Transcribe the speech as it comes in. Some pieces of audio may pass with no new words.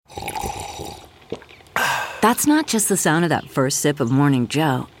That's not just the sound of that first sip of Morning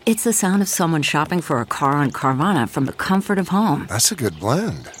Joe. It's the sound of someone shopping for a car on Carvana from the comfort of home. That's a good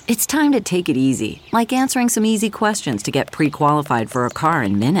blend. It's time to take it easy, like answering some easy questions to get pre-qualified for a car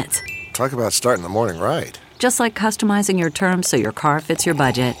in minutes. Talk about starting the morning right. Just like customizing your terms so your car fits your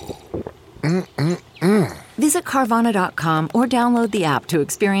budget. Visit Carvana.com or download the app to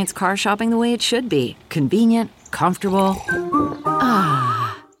experience car shopping the way it should be. Convenient, comfortable.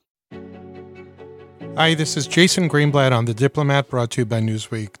 Hi, this is Jason Greenblatt on The Diplomat, brought to you by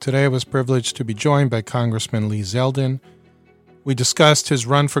Newsweek. Today I was privileged to be joined by Congressman Lee Zeldin. We discussed his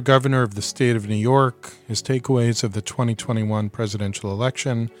run for governor of the state of New York, his takeaways of the 2021 presidential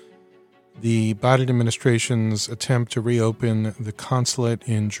election, the Biden administration's attempt to reopen the consulate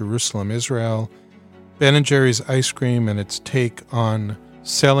in Jerusalem, Israel, Ben & Jerry's ice cream and its take on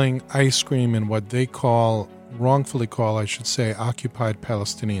selling ice cream in what they wrongfully call, occupied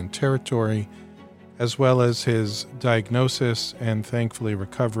Palestinian territory, as well as his diagnosis and thankfully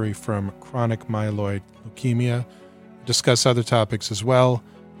recovery from chronic myeloid leukemia. Discuss other topics as well.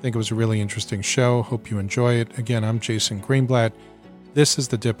 I think it was a really interesting show. Hope you enjoy it. Again, I'm Jason Greenblatt. This is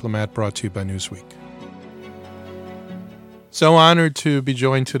The Diplomat, brought to you by Newsweek. So honored to be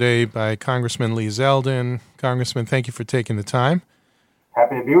joined today by Congressman Lee Zeldin. Congressman, thank you for taking the time.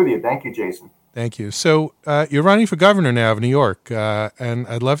 Happy to be with you. Thank you, Jason. Thank you. So you're running for governor now of New York, and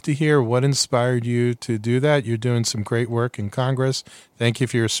I'd love to hear what inspired you to do that. You're doing some great work in Congress. Thank you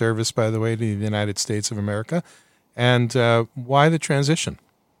for your service, by the way, to the United States of America. And why the transition?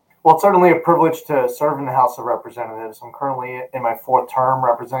 Well, it's certainly a privilege to serve in the House of Representatives. I'm currently in my fourth term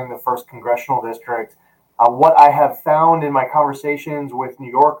representing the 1st Congressional District. What I have found in my conversations with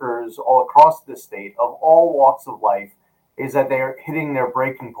New Yorkers all across the state of all walks of life is that they are hitting their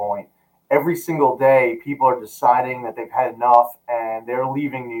breaking point. Every single day, people are deciding that they've had enough and they're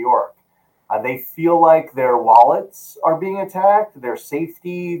leaving New York. They feel like their wallets are being attacked, their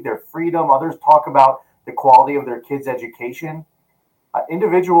safety, their freedom. Others talk about the quality of their kids' education.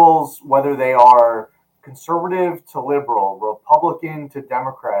 Individuals, whether they are conservative to liberal, Republican to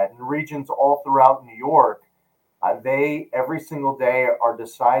Democrat, in regions all throughout New York, they every single day are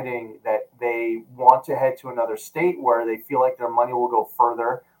deciding that they want to head to another state where they feel like their money will go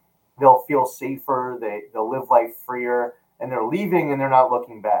further. They'll feel safer, they'll live life freer, and they're leaving and they're not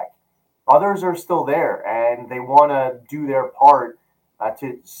looking back. Others are still there and they want to do their part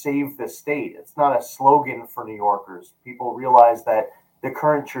to save the state. It's not a slogan for New Yorkers. People realize that the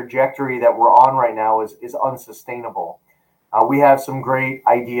current trajectory that we're on right now is unsustainable. We have some great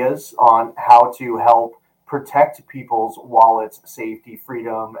ideas on how to help protect people's wallets, safety,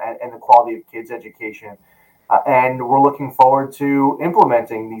 freedom, and the quality of kids' education. And we're looking forward to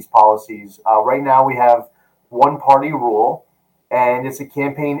implementing these policies. Right now, we have one party rule, and it's a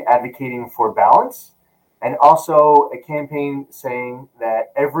campaign advocating for balance, and also a campaign saying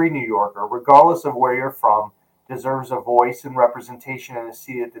that every New Yorker, regardless of where you're from, deserves a voice and representation and a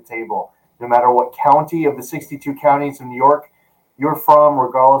seat at the table. No matter what county of the 62 counties of New York you're from,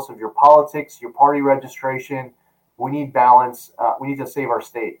 regardless of your politics, your party registration, we need balance. We need to save our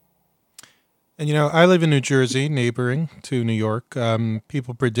state. And, I live in New Jersey, neighboring to New York.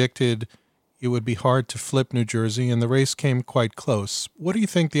 People predicted it would be hard to flip New Jersey, and the race came quite close. What do you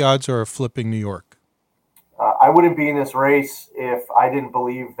think the odds are of flipping New York? I wouldn't be in this race if I didn't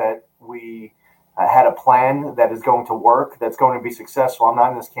believe that we had a plan that is going to work, that's going to be successful. I'm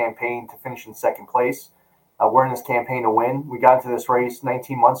not in this campaign to finish in second place. We're in this campaign to win. We got into this race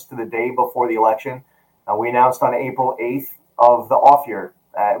 19 months to the day before the election. We announced on April 8th of the off year.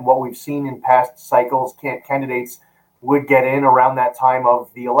 What we've seen in past cycles, candidates would get in around that time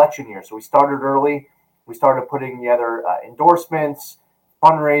of the election year. So we started early. We started putting together endorsements,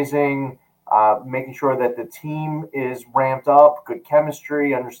 fundraising, making sure that the team is ramped up, good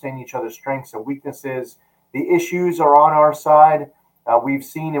chemistry, understanding each other's strengths and weaknesses. The issues are on our side. We've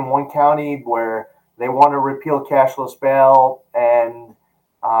seen in one county where they want to repeal cashless bail, and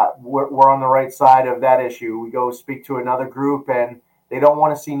we're on the right side of that issue. We go speak to another group, and they don't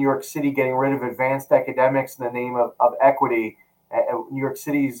want to see New York City getting rid of advanced academics in the name of equity. New York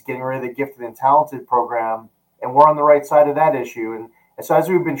City is getting rid of the gifted and talented program, and we're on the right side of that issue. And so as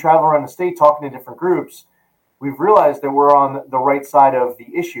we've been traveling around the state talking to different groups, we've realized that we're on the right side of the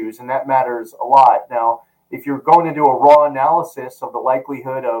issues, and that matters a lot. Now, if you're going to do a raw analysis of the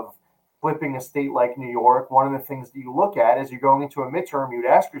likelihood of flipping a state like New York, one of the things that you look at as you're going into a midterm, you'd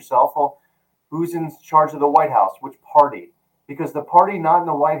ask yourself, well, who's in charge of the White House? Which party? Because the party not in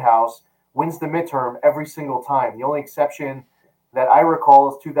the White House wins the midterm every single time. The only exception that I recall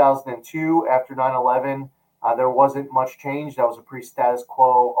is 2002 after 9/11. There wasn't much change. That was a pretty status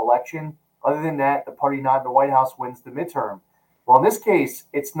quo election. Other than that, the party not in the White House wins the midterm. Well, in this case,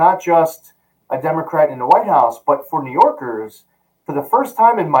 it's not just a Democrat in the White House, but for New Yorkers, for the first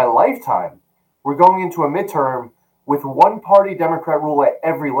time in my lifetime, we're going into a midterm with one-party Democrat rule at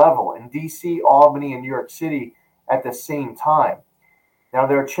every level in D.C., Albany, and New York City at the same time. Now,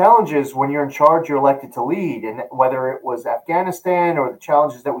 there are challenges when you're in charge, you're elected to lead, and whether it was Afghanistan or the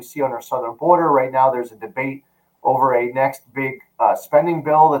challenges that we see on our southern border right now, there's a debate over a next big spending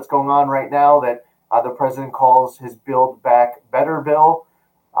bill that's going on right now that the president calls his Build Back Better bill.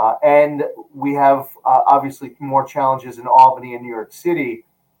 And we have obviously more challenges in Albany and New York City.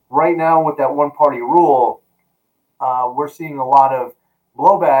 Right now, with that one-party rule, we're seeing a lot of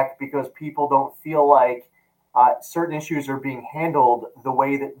blowback because people don't feel like certain issues are being handled the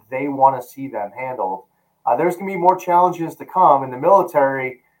way that they want to see them handled. There's going to be more challenges to come. In the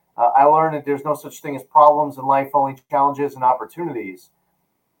military, I learned that there's no such thing as problems in life, only challenges and opportunities.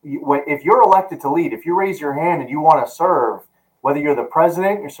 If you're elected to lead, if you raise your hand and you want to serve, whether you're the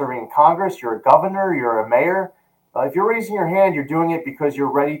president, you're serving in Congress, you're a governor, you're a mayor, if you're raising your hand, you're doing it because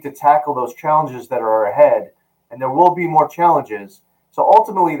you're ready to tackle those challenges that are ahead. And there will be more challenges. So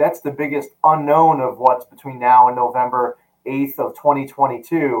ultimately, that's the biggest unknown of what's between now and November 8th of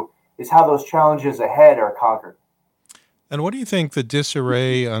 2022 is how those challenges ahead are conquered. And what do you think the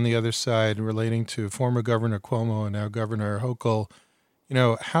disarray on the other side relating to former Governor Cuomo and now Governor Hochul,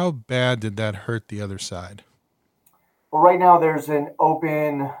 how bad did that hurt the other side? Well, right now there's an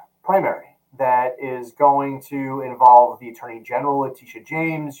open primary that is going to involve the Attorney General, Letitia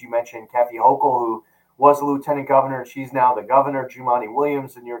James. You mentioned Kathy Hochul, who was the lieutenant governor, and she's now the governor. Jumaane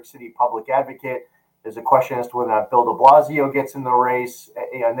Williams, the New York City public advocate. There's a question as to whether or not Bill de Blasio gets in the race,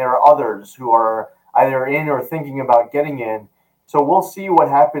 and there are others who are either in or thinking about getting in. So we'll see what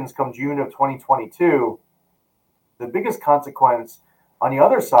happens come June of 2022. The biggest consequence on the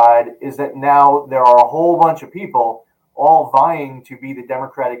other side is that now there are a whole bunch of people all vying to be the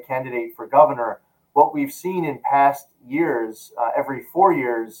Democratic candidate for governor. What we've seen in past years, every 4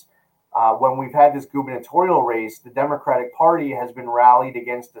 years, when we've had this gubernatorial race, the Democratic Party has been rallied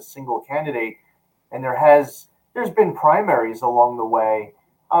against a single candidate, and there's been primaries along the way.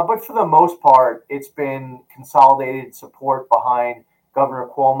 But for the most part, it's been consolidated support behind Governor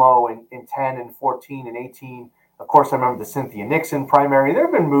Cuomo in 10 and 14 and 18. Of course, I remember the Cynthia Nixon primary. There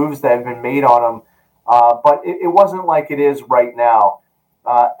have been moves that have been made on them, but it wasn't like it is right now.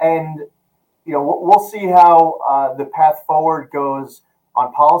 And we'll see how the path forward goes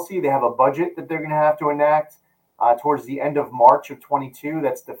on policy. They have a budget that they're going to have to enact towards the end of March of 22.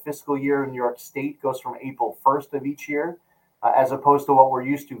 That's the fiscal year in New York State, goes from April 1st of each year, as opposed to what we're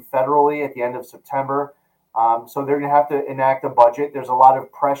used to federally at the end of September. So they're going to have to enact a budget. There's a lot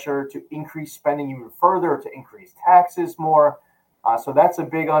of pressure to increase spending even further, to increase taxes more. So that's a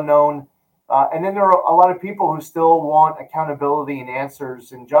big unknown. And then there are a lot of people who still want accountability and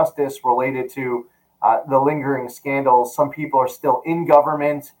answers and justice related to the lingering scandals. Some people are still in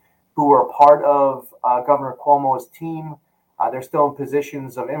government who are part of Governor Cuomo's team. They're still in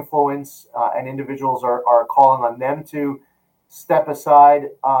positions of influence, and individuals are calling on them to step aside.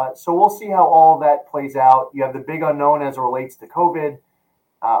 So we'll see how all that plays out. You have the big unknown as it relates to COVID.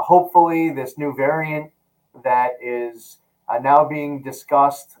 Hopefully, this new variant that is now being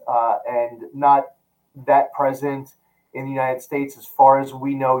discussed and not that present in the United States as far as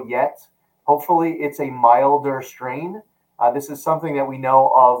we know yet. Hopefully, it's a milder strain. This is something that we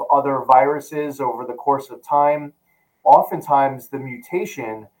know of other viruses over the course of time. Oftentimes, the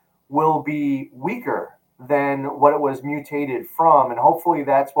mutation will be weaker than what it was mutated from. And hopefully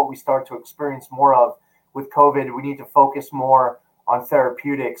that's what we start to experience more of with COVID. We need to focus more on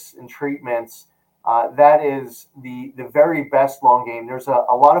therapeutics and treatments. That is the very best long game. There's a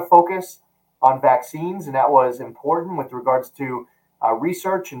lot of focus on vaccines, and that was important with regards to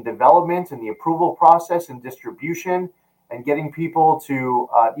research and development and the approval process and distribution and getting people to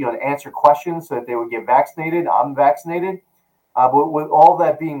answer questions so that they would get vaccinated. I'm vaccinated. But with all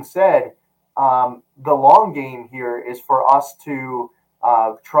that being said, the long game here is for us to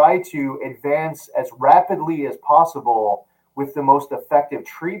try to advance as rapidly as possible with the most effective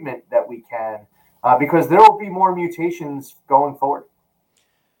treatment that we can, because there will be more mutations going forward.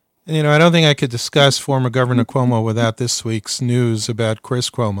 And, I don't think I could discuss former Governor Cuomo without this week's news about Chris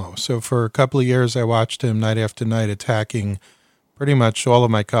Cuomo. So for a couple of years, I watched him night after night attacking pretty much all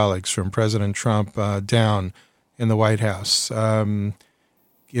of my colleagues from President Trump down in the White House,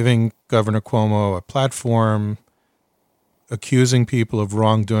 giving Governor Cuomo a platform, accusing people of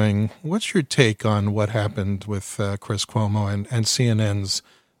wrongdoing. What's your take on what happened with Chris Cuomo and CNN's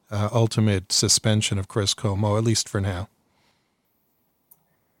ultimate suspension of Chris Cuomo, at least for now?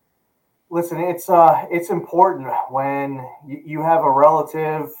 Listen, it's important when you have a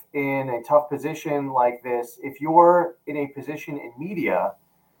relative in a tough position like this. If you're in a position in media,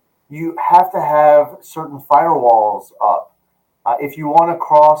 you have to have certain firewalls up. If you want to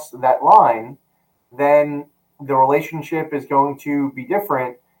cross that line, then the relationship is going to be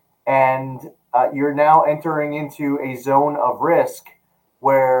different, and you're now entering into a zone of risk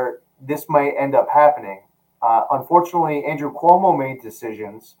where this might end up happening. Unfortunately, Andrew Cuomo made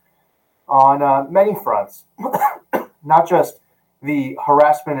decisions on many fronts, not just the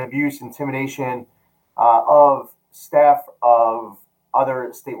harassment, abuse, intimidation of staff, of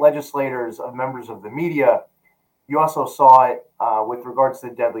other state legislators, of members of the media. You also saw it with regards to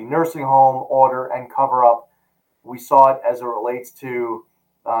the deadly nursing home order and cover up. We saw it as it relates to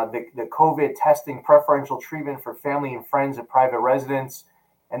the COVID testing preferential treatment for family and friends at private residents,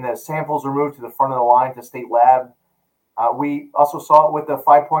 and the samples were moved to the front of the line to state lab. We also saw it with the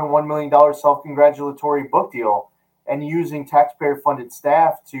 $5.1 million self-congratulatory book deal and using taxpayer-funded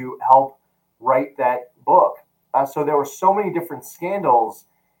staff to help write that book. So there were so many different scandals.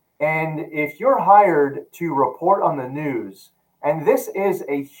 And if you're hired to report on the news, and this is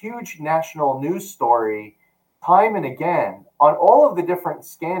a huge national news story, time and again, on all of the different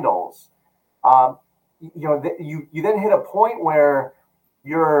scandals, you then hit a point where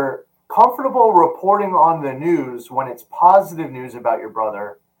you're comfortable reporting on the news when it's positive news about your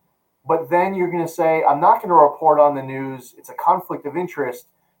brother, but then you're going to say, I'm not going to report on the news. It's a conflict of interest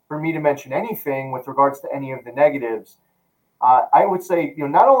for me to mention anything with regards to any of the negatives. I would say,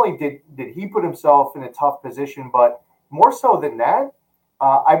 not only did he put himself in a tough position, but more so than that,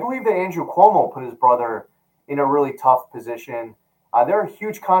 I believe that Andrew Cuomo put his brother in a really tough position. There are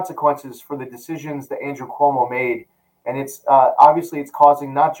huge consequences for the decisions that Andrew Cuomo made, and it's obviously it's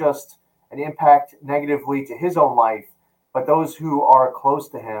causing not just an impact negatively to his own life, but those who are close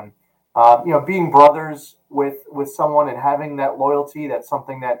to him. Being brothers with someone and having that loyalty, that's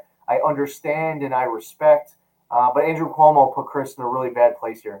something that I understand and I respect. But Andrew Cuomo put Chris in a really bad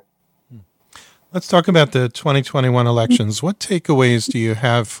place here. Let's talk about the 2021 elections. What takeaways do you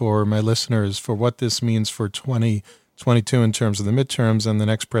have for my listeners for what this means for 2022 in terms of the midterms and the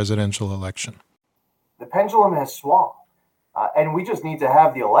next presidential election? The pendulum has swung, and we just need to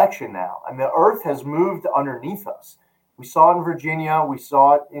have the election now. And the earth has moved underneath us. We saw it in Virginia. We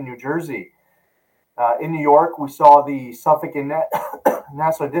saw it in New Jersey. In New York, we saw the Suffolk and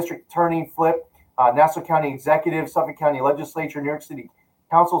Nassau District Attorney flip, Nassau County Executive, Suffolk County Legislature, New York City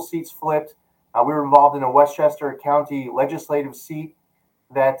Council seats flipped. We were involved in a Westchester County legislative seat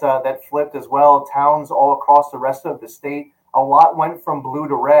that flipped as well. Towns all across the rest of the state. A lot went from blue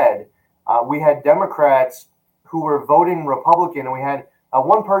to red. We had Democrats who were voting Republican, and we had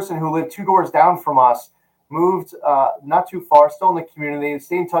one person who lived 2 doors down from us, moved not too far, still in the community,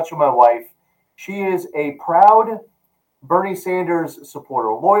 stayed in touch with my wife. She is a proud Bernie Sanders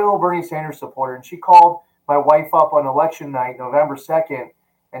supporter, loyal Bernie Sanders supporter, and she called my wife up on election night, November 2nd,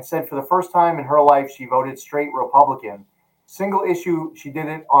 and said for the first time in her life she voted straight Republican. Single issue, she did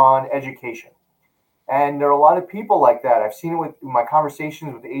it on education. And there are a lot of people like that. I've seen it with my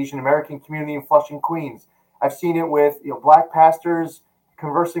conversations with the Asian American community in Flushing, Queens. I've seen it with black pastors,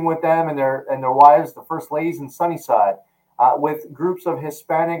 conversing with them and their wives, the first ladies in Sunnyside, with groups of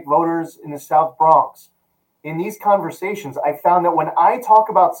Hispanic voters in the South Bronx. In these conversations, I found that when I talk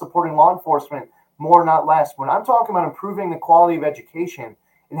about supporting law enforcement more, not less, when I'm talking about improving the quality of education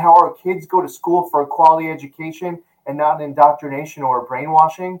and how our kids go to school for a quality education and not an indoctrination or a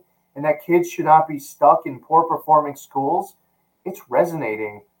brainwashing, and that kids should not be stuck in poor performing schools, it's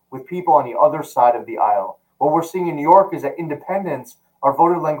resonating with people on the other side of the aisle. What we're seeing in New York is that independents are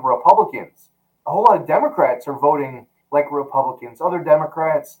voted like Republicans. A whole lot of Democrats are voting like Republicans. Other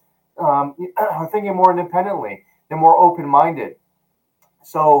Democrats are thinking more independently. They're more open-minded.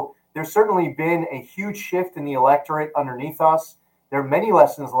 So there's certainly been a huge shift in the electorate underneath us. There are many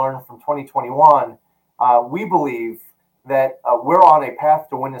lessons learned from 2021. We believe that we're on a path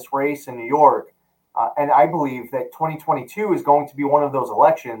to win this race in New York. And I believe that 2022 is going to be one of those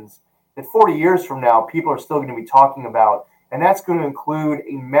elections that 40 years from now, people are still going to be talking about. And that's going to include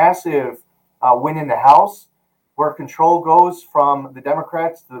a massive win in the House, where control goes from the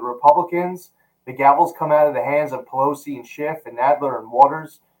Democrats to the Republicans. The gavels come out of the hands of Pelosi and Schiff and Nadler and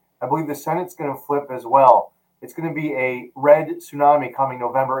Waters. I believe the Senate's going to flip as well. It's going to be a red tsunami coming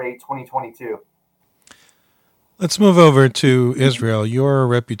November 8, 2022. Let's move over to Israel. Your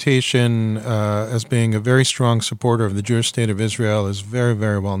reputation as being a very strong supporter of the Jewish state of Israel is very,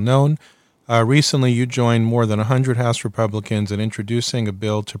 very well known. Recently, you joined more than 100 House Republicans in introducing a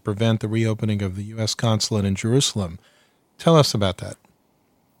bill to prevent the reopening of the U.S. consulate in Jerusalem. Tell us about that.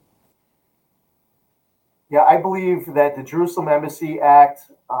 Yeah, I believe that the Jerusalem Embassy Act,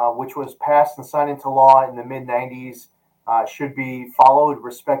 which was passed and signed into law in the mid 90s, should be followed,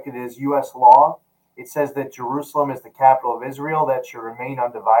 respected as U.S. law. It says that Jerusalem is the capital of Israel, that should remain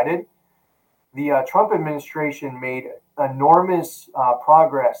undivided. The Trump administration made enormous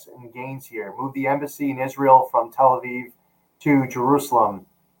progress and gains here, moved the embassy in Israel from Tel Aviv to Jerusalem,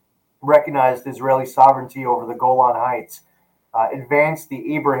 recognized Israeli sovereignty over the Golan Heights, advanced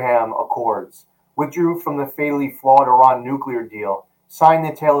the Abraham Accords, withdrew from the fatally flawed Iran nuclear deal, signed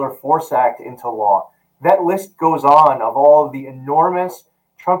the Taylor Force Act into law. That list goes on of all of the enormous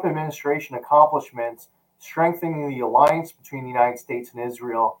Trump administration accomplishments, strengthening the alliance between the United States and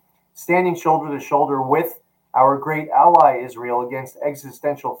Israel, standing shoulder to shoulder with our great ally Israel against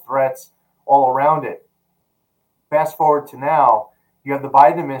existential threats all around it. Fast forward to now, you have the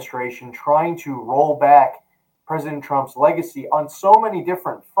Biden administration trying to roll back President Trump's legacy on so many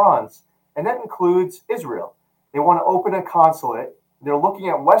different fronts, and that includes Israel. They want to open a consulate. They're looking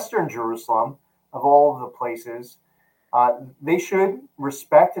at Western Jerusalem, of all of the places. They should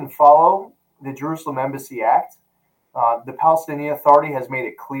respect and follow the Jerusalem Embassy Act. The Palestinian Authority has made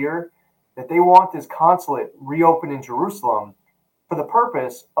it clear that they want this consulate reopened in Jerusalem for the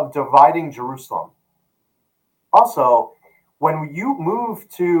purpose of dividing Jerusalem. Also, when you move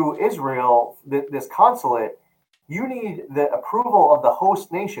to Israel, this consulate, you need the approval of the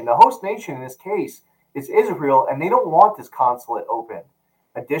host nation. The host nation in this case is Israel, and they don't want this consulate open.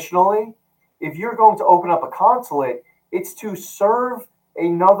 Additionally, if you're going to open up a consulate, it's to serve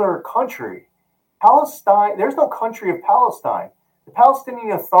another country. Palestine, there's no country of Palestine. The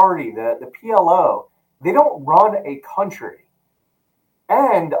Palestinian Authority, the PLO, they don't run a country.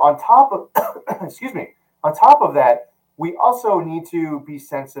 And on top of, on top of that, we also need to be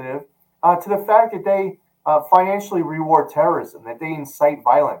sensitive to the fact that they financially reward terrorism, that they incite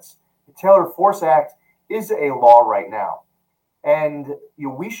violence. The Taylor Force Act is a law right now. And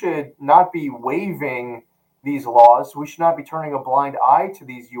we should not be waiving these laws. We should not be turning a blind eye to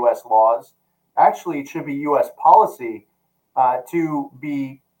these U.S. laws. Actually, it should be U.S. policy to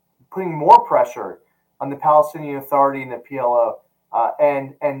be putting more pressure on the Palestinian Authority and the PLO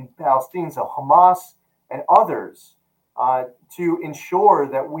and Palestinians, so Hamas and others, to ensure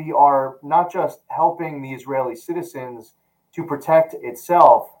that we are not just helping the Israeli citizens to protect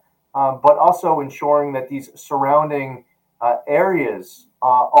itself, but also ensuring that these surrounding areas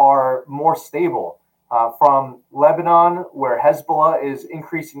are more stable. From Lebanon, where Hezbollah is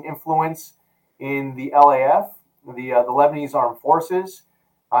increasing influence in the LAF, the Lebanese armed forces,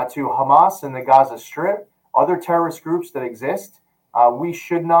 to Hamas and the Gaza Strip, other terrorist groups that exist. We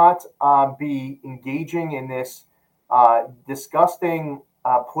should not be engaging in this disgusting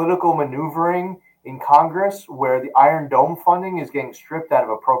political maneuvering in Congress, where the Iron Dome funding is getting stripped out of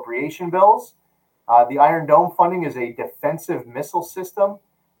appropriation bills. The Iron Dome funding is a defensive missile system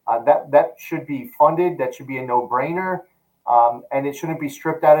that should be funded. That should be a no-brainer, and it shouldn't be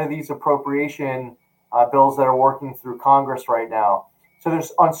stripped out of these appropriation bills that are working through Congress right now. So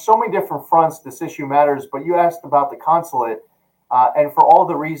there's on so many different fronts this issue matters. But you asked about the consulate, and for all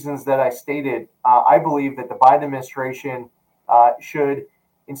the reasons that I stated, I believe that the Biden administration should,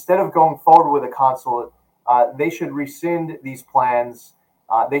 instead of going forward with a consulate, they should rescind these plans.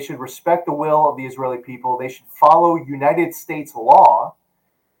 They should respect the will of the Israeli people. They should follow United States law.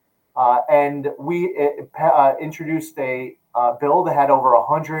 And we introduced a bill that had over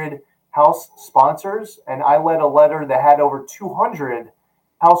 100 House sponsors, and I led a letter that had over 200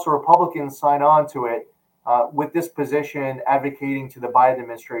 House Republicans sign on to it with this position advocating to the Biden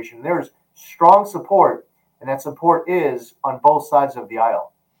administration. There's strong support, and that support is on both sides of the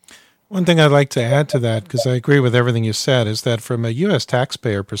aisle. One thing I'd like to add to that, because I agree with everything you said, is that from a U.S.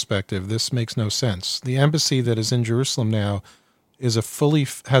 taxpayer perspective, this makes no sense. The embassy that is in Jerusalem now has a fully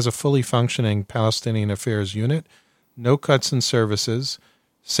functioning Palestinian affairs unit, no cuts in services,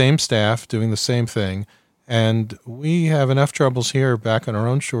 same staff doing the same thing, and we have enough troubles here back on our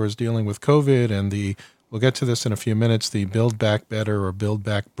own shores dealing with COVID and we'll get to this in a few minutes, the Build Back Better or Build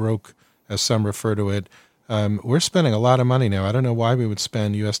Back Broke, as some refer to it. We're spending a lot of money now. I don't know why we would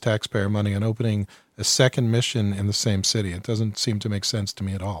spend U.S. taxpayer money on opening a second mission in the same city. It doesn't seem to make sense to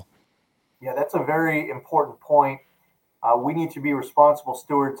me at all. Yeah, that's a very important point. We need to be responsible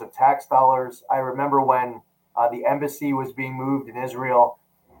stewards of tax dollars. I remember when the embassy was being moved in Israel,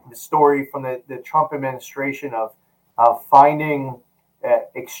 the story from the Trump administration of finding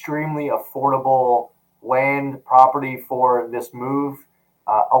extremely affordable land property for this move.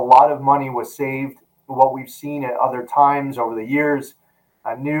 A lot of money was saved. What we've seen at other times over the years,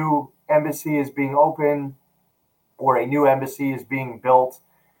 a new embassy is being opened or a new embassy is being built.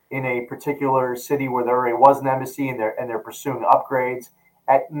 in a particular city where there already was an embassy, and they're pursuing upgrades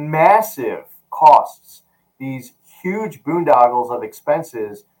at massive costs. These huge boondoggles of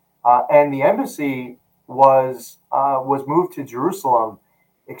expenses, and the embassy was moved to Jerusalem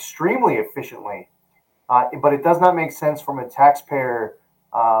extremely efficiently. But it does not make sense from a taxpayer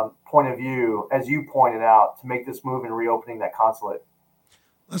point of view, as you pointed out, to make this move in reopening that consulate.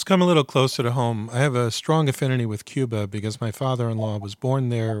 Let's come a little closer to home. I have a strong affinity with Cuba because my father-in-law was born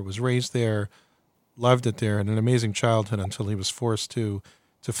there, was raised there, loved it there, had an amazing childhood until he was forced to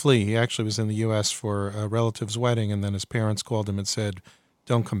flee. He actually was in the U.S. for a relative's wedding, and then his parents called him and said,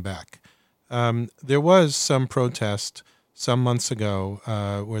 "Don't come back." There was some protest some months ago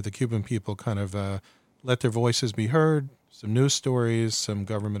where the Cuban people kind of let their voices be heard, some news stories, some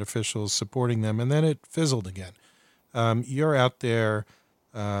government officials supporting them, and then it fizzled again. You're out there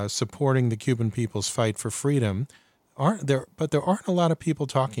supporting the Cuban people's fight for freedom. Aren't there? But there aren't a lot of people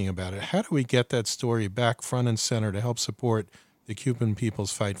talking about it. How do we get that story back front and center to help support the Cuban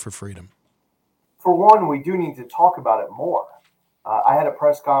people's fight for freedom? For one, we do need to talk about it more. I had a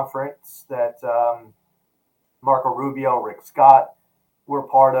press conference that Marco Rubio, Rick Scott were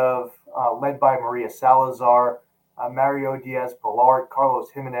part of, led by Maria Salazar, Mario Diaz-Balart, Carlos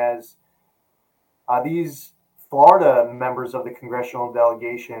Jimenez. These Florida members of the congressional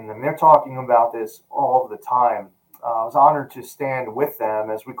delegation, and they're talking about this all the time. I was honored to stand with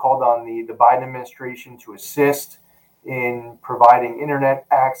them as we called on the Biden administration to assist in providing internet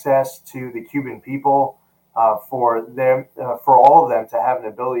access to the Cuban people for all of them to have an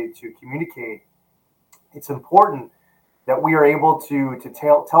ability to communicate. It's important that we are able to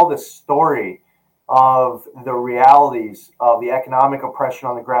tell this story of the realities of the economic oppression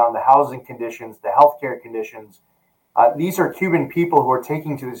on the ground, the housing conditions, the healthcare conditions. These are Cuban people who are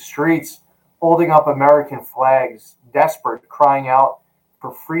taking to the streets, holding up American flags, desperate, crying out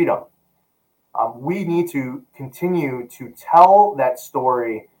for freedom. We need to continue to tell that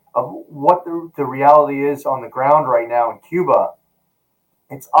story of what the reality is on the ground right now in Cuba.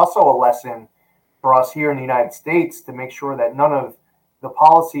 It's also a lesson for us here in the United States to make sure that none of the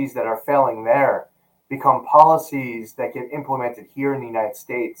policies that are failing there become policies that get implemented here in the United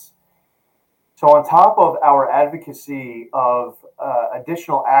States. So on top of our advocacy of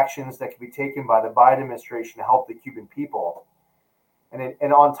additional actions that can be taken by the Biden administration to help the Cuban people,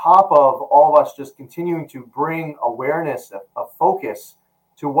 and on top of all of us just continuing to bring awareness of focus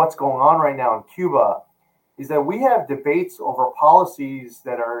to what's going on right now in Cuba, is that we have debates over policies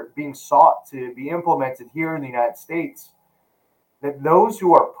that are being sought to be implemented here in the United States, that those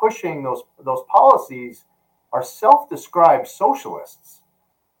who are pushing those policies are self-described socialists.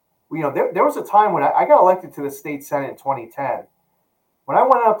 There was a time when I got elected to the state senate in 2010. When I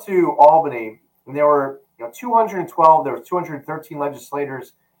went up to Albany, and there were 212, there were 213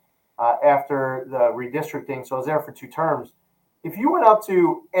 legislators after the redistricting, so I was there for 2 terms. If you went up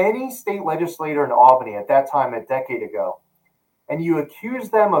to any state legislator in Albany at that time, a decade ago, and you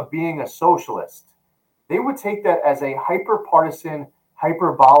accused them of being a socialist, they would take that as a hyper-partisan,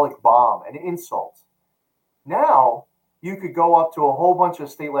 hyperbolic bomb, an insult. Now, you could go up to a whole bunch of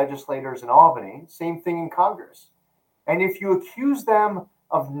state legislators in Albany, same thing in Congress. And if you accuse them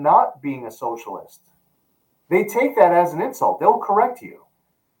of not being a socialist, they take that as an insult. They'll correct you.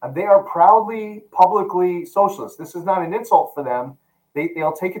 They are proudly, publicly socialist. This is not an insult for them.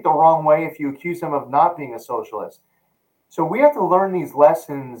 They'll take it the wrong way if you accuse them of not being a socialist. So we have to learn these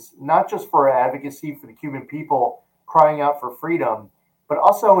lessons, not just for our advocacy for the Cuban people crying out for freedom, but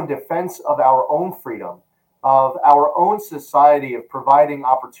also in defense of our own freedom, of our own society, of providing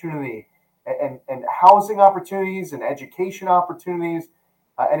opportunity and housing opportunities and education opportunities,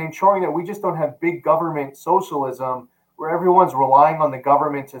 and ensuring that we just don't have big government socialism where everyone's relying on the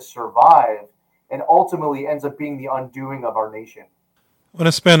government to survive and ultimately ends up being the undoing of our nation. I want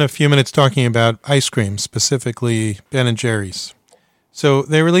to spend a few minutes talking about ice cream, specifically Ben & Jerry's. So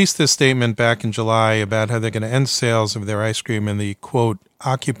they released this statement back in July about how they're going to end sales of their ice cream in the, quote,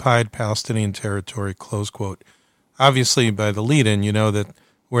 occupied Palestinian territory, close quote. Obviously, by the lead-in, you know that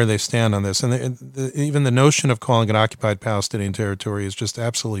where they stand on this. And even the notion of calling it occupied Palestinian territory is just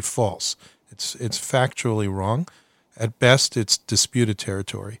absolutely false. It's factually wrong. At best, it's disputed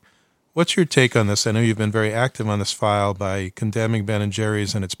territory. What's your take on this? I know you've been very active on this file by condemning Ben &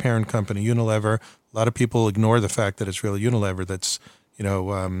 Jerry's and its parent company, Unilever. A lot of people ignore the fact that it's really Unilever that's,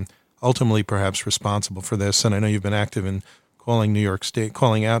 ultimately perhaps responsible for this. And I know you've been active in calling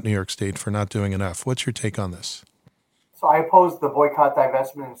out New York State for not doing enough. What's your take on this? So I oppose the boycott,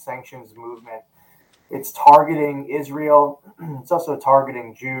 divestment, and sanctions movement. It's targeting Israel. It's also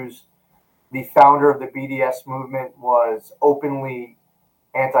targeting Jews. The founder of the BDS movement was openly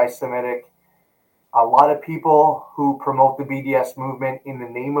anti-Semitic. A lot of people who promote the BDS movement in the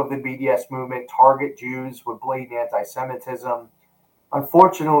name of the BDS movement target Jews with blatant anti-Semitism.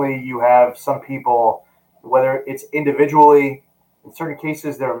 Unfortunately, you have some people, whether it's individually, in certain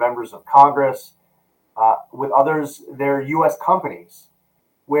cases, they're members of Congress, with others, they're U.S. companies,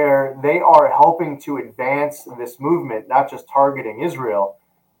 where they are helping to advance this movement, not just targeting Israel,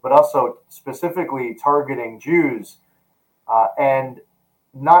 but also specifically targeting Jews, and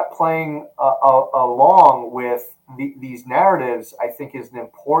not playing along with these narratives. I think is an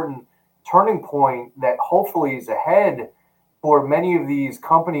important turning point that hopefully is ahead for many of these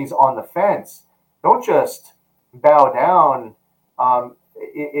companies on the fence. Don't just bow down.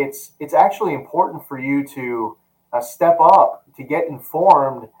 It's actually important for you to step up, to get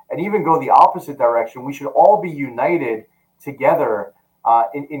informed, and even go the opposite direction. We should all be united together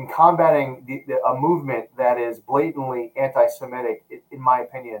in combating a movement that is blatantly anti-Semitic, in my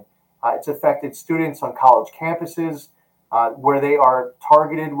opinion. It's affected students on college campuses where they are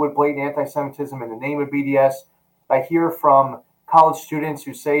targeted with blatant anti-Semitism in the name of BDS. I hear from college students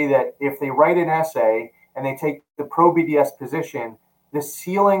who say that if they write an essay and they take the pro-BDS position, the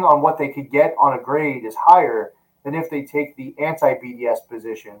ceiling on what they could get on a grade is higher than if they take the anti-BDS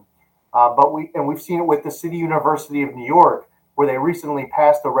position. But we've seen it with the City University of New York, where they recently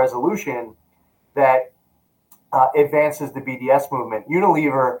passed a resolution that advances the BDS movement.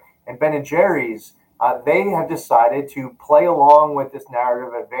 Unilever and Ben & Jerry's, they have decided to play along with this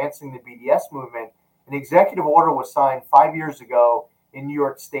narrative of advancing the BDS movement. An executive order was signed 5 years ago in New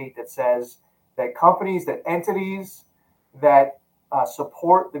York State that says that entities that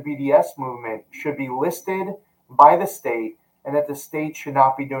support the BDS movement should be listed by the state, and that the state should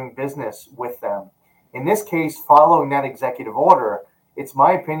not be doing business with them. In this case, following that executive order, it's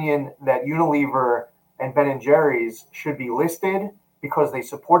my opinion that Unilever and Ben & Jerry's should be listed because they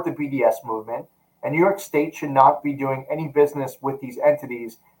support the BDS movement, and New York State should not be doing any business with these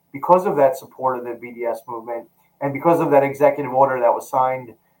entities because of that support of the BDS movement and because of that executive order that was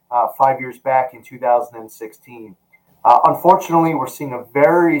signed 5 years back in 2016. Unfortunately, we're seeing a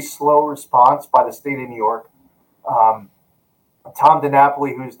very slow response by the state of New York. Tom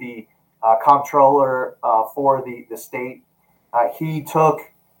DiNapoli, who's the comptroller for the state, he took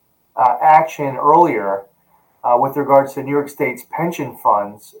action earlier with regards to New York State's pension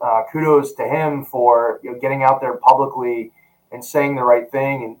funds. Kudos to him for getting out there publicly and saying the right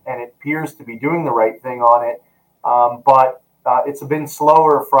thing, and it appears to be doing the right thing on it. But it's been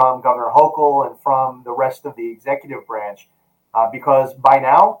slower from Governor Hochul and from the rest of the executive branch because by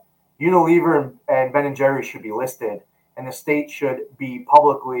now, Unilever and Ben & Jerry's should be listed, and the state should be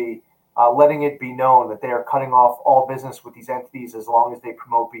publicly letting it be known that they are cutting off all business with these entities as long as they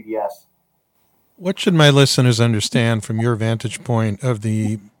promote BDS. What should my listeners understand from your vantage point of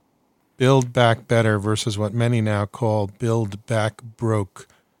the Build Back Better versus what many now call Build Back Broke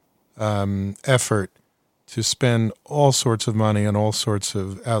effort to spend all sorts of money on all sorts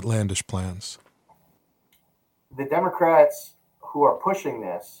of outlandish plans? The Democrats who are pushing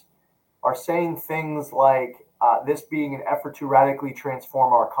this are saying things like this being an effort to radically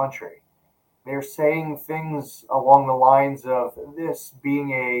transform our country. They're saying things along the lines of this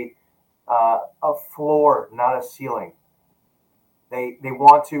being a floor, not a ceiling. They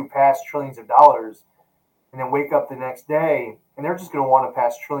want to pass trillions of dollars and then wake up the next day and they're just going to want to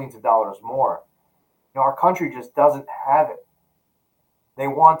pass trillions of dollars more. Our country just doesn't have it. They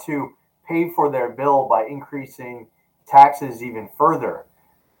want to pay for their bill by increasing taxes even further.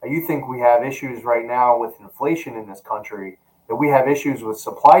 You think we have issues right now with inflation in this country, that we have issues with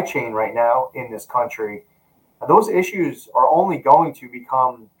supply chain right now in this country. Those issues are only going to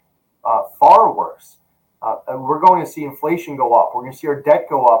become far worse. We're going to see inflation go up. We're going to see our debt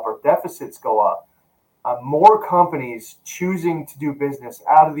go up, our deficits go up. More companies choosing to do business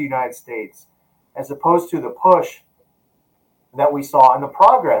out of the United States, as opposed to the push that we saw and the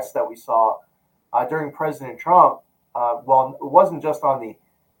progress that we saw during President Trump. Well, it wasn't just on the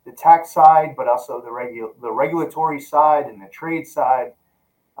tax side, but also the regulatory side and the trade side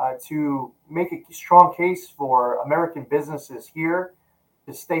to make a strong case for American businesses here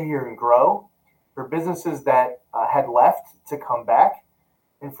to stay here and grow, for businesses that had left to come back,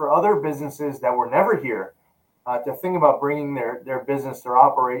 and for other businesses that were never here to think about bringing their business, their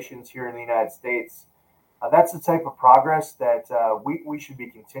operations here in the United States. That's the type of progress that we should be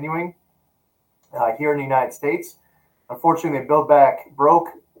continuing here in the United States. Unfortunately, the Build Back Broke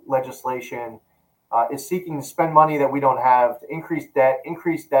legislation is seeking to spend money that we don't have, to increase debt,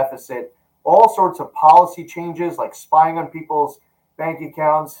 increase deficit, all sorts of policy changes like spying on people's bank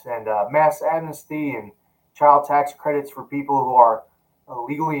accounts and mass amnesty and child tax credits for people who are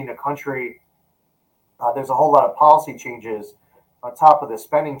legally in the country, there's a whole lot of policy changes on top of the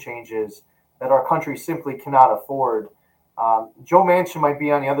spending changes that our country simply cannot afford. Joe Manchin might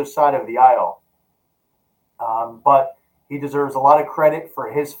be on the other side of the aisle, but he deserves a lot of credit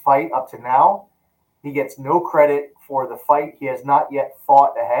for his fight up to now. He gets no credit for the fight he has not yet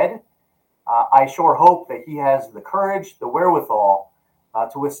fought ahead. I sure hope that he has the courage, the wherewithal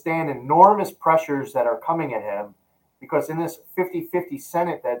to withstand enormous pressures that are coming at him, because in this 50-50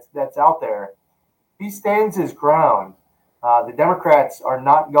 Senate that's out there, he stands his ground. The Democrats are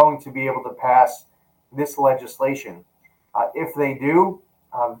not going to be able to pass this legislation. If they do,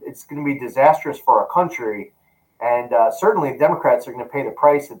 it's going to be disastrous for our country. And certainly the Democrats are going to pay the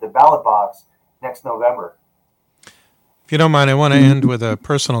price at the ballot box next November. If you don't mind, I want to end with a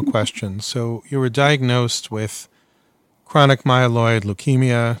personal question. So you were diagnosed with chronic myeloid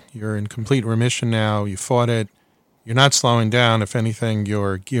leukemia. You're in complete remission now. You fought it. You're not slowing down. If anything,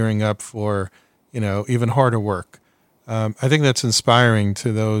 you're gearing up for, even harder work. I think that's inspiring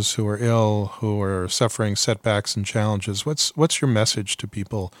to those who are ill, who are suffering setbacks and challenges. What's your message to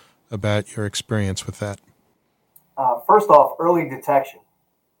people about your experience with that? First off, early detection.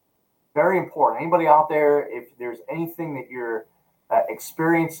 Very important. Anybody out there, if there's anything that you're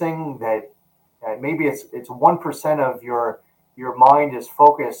experiencing that maybe it's 1% of your mind is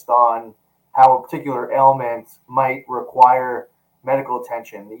focused on how a particular ailment might require medical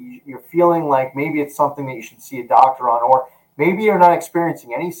attention. You're feeling like maybe it's something that you should see a doctor on, or maybe you're not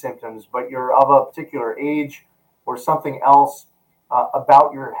experiencing any symptoms, but you're of a particular age or something else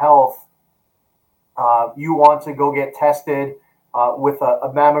about your health. You want to go get tested with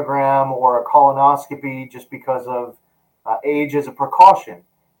a mammogram or a colonoscopy just because of age as a precaution.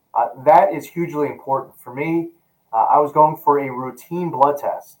 That is hugely important for me. I was going for a routine blood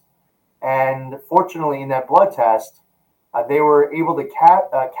test. And fortunately, in that blood test, they were able to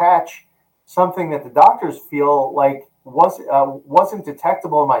catch something that the doctors feel like wasn't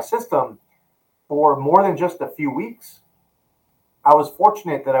detectable in my system for more than just a few weeks. I was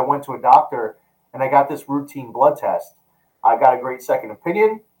fortunate that I went to a doctor and I got this routine blood test. I got a great second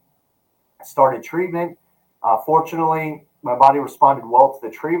opinion. I started treatment. Fortunately, my body responded well to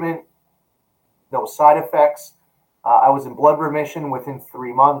the treatment. No side effects. I was in blood remission within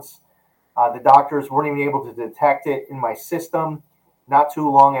 3 months. The doctors weren't even able to detect it in my system not too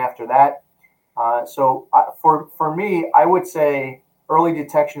long after that. So for me, I would say early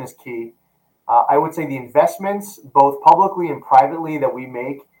detection is key. I would say the investments, both publicly and privately, that we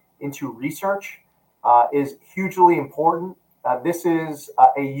make into research is hugely important. This is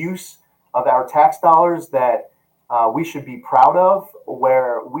a use of our tax dollars that we should be proud of,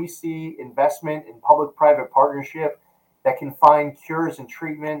 where we see investment in public-private partnership that can find cures and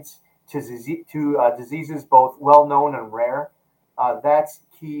treatments to diseases both well-known and rare. That's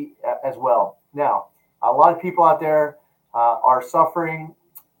key as well. Now, a lot of people out there are suffering.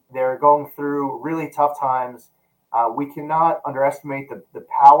 They're going through really tough times. We cannot underestimate the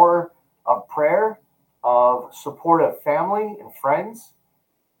power of prayer, of supportive family and friends.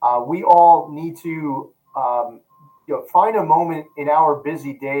 We all need to find a moment in our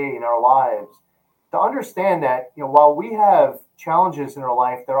busy day in our lives to understand that while we have challenges in our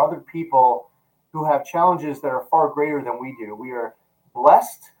life, there are other people who have challenges that are far greater than we do. We are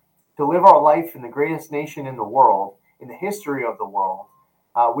blessed to live our life in the greatest nation in the world, in the history of the world.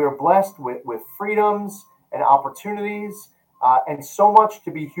 We are blessed with freedoms and opportunities and so much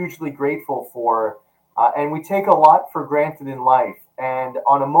to be hugely grateful for. And we take a lot for granted in life. And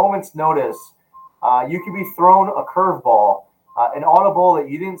on a moment's notice, you could be thrown a curveball, an audible that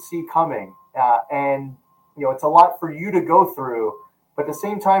you didn't see coming. And it's a lot for you to go through. But at the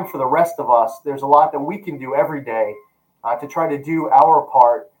same time, for the rest of us, there's a lot that we can do every day to try to do our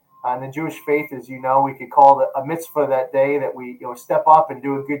part. In the Jewish faith, as you know, we could call it a mitzvah that day, that we step up and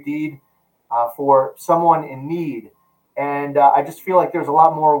do a good deed for someone in need. And I just feel like there's a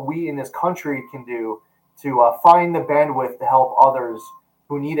lot more we in this country can do to find the bandwidth to help others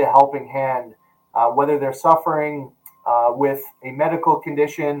who need a helping hand, whether they're suffering with a medical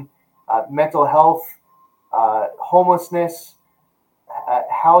condition, mental health, homelessness.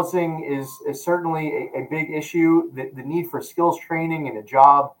 Housing is certainly a big issue. The need for skills training and a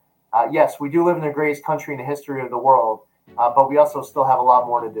job. Yes, we do live in the greatest country in the history of the world, but we also still have a lot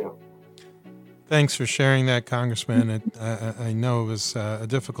more to do. Thanks for sharing that, Congressman. I know it was a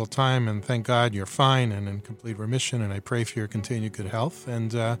difficult time, and thank God you're fine and in complete remission, and I pray for your continued good health.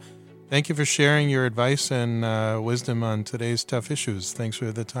 And thank you for sharing your advice and wisdom on today's tough issues. Thanks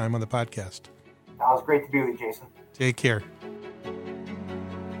for the time on the podcast. It was great to be with you, Jason. Take care.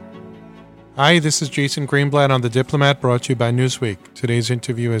 Hi, this is Jason Greenblatt on The Diplomat, brought to you by Newsweek. Today's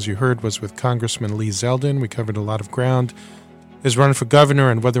interview, as you heard, was with Congressman Lee Zeldin. We covered a lot of ground. His run for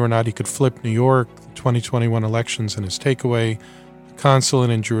governor and whether or not he could flip New York, the 2021 elections and his takeaway, the consulate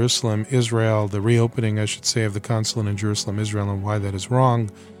in Jerusalem, Israel, the reopening, I should say, of the consulate in Jerusalem, Israel, and why that is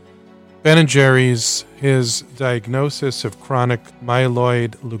wrong. Ben & Jerry's, his diagnosis of chronic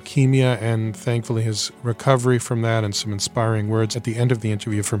myeloid leukemia, and thankfully his recovery from that, and some inspiring words at the end of the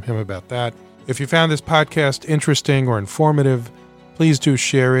interview from him about that. If you found this podcast interesting or informative, please do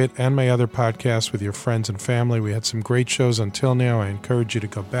share it and my other podcasts with your friends and family. We had some great shows until now. I encourage you to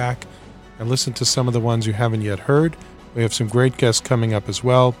go back and listen to some of the ones you haven't yet heard. We have some great guests coming up as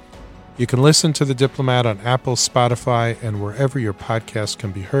well. You can listen to The Diplomat on Apple, Spotify, and wherever your podcasts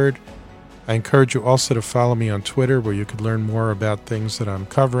can be heard. I encourage you also to follow me on Twitter, where you could learn more about things that I'm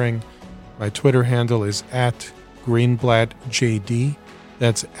covering. My Twitter handle is @GreenblattJD.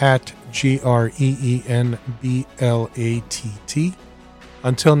 That's @GreenBlatt.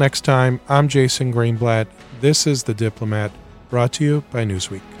 Until next time, I'm Jason Greenblatt. This is The Diplomat, brought to you by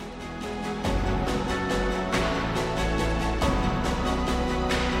Newsweek.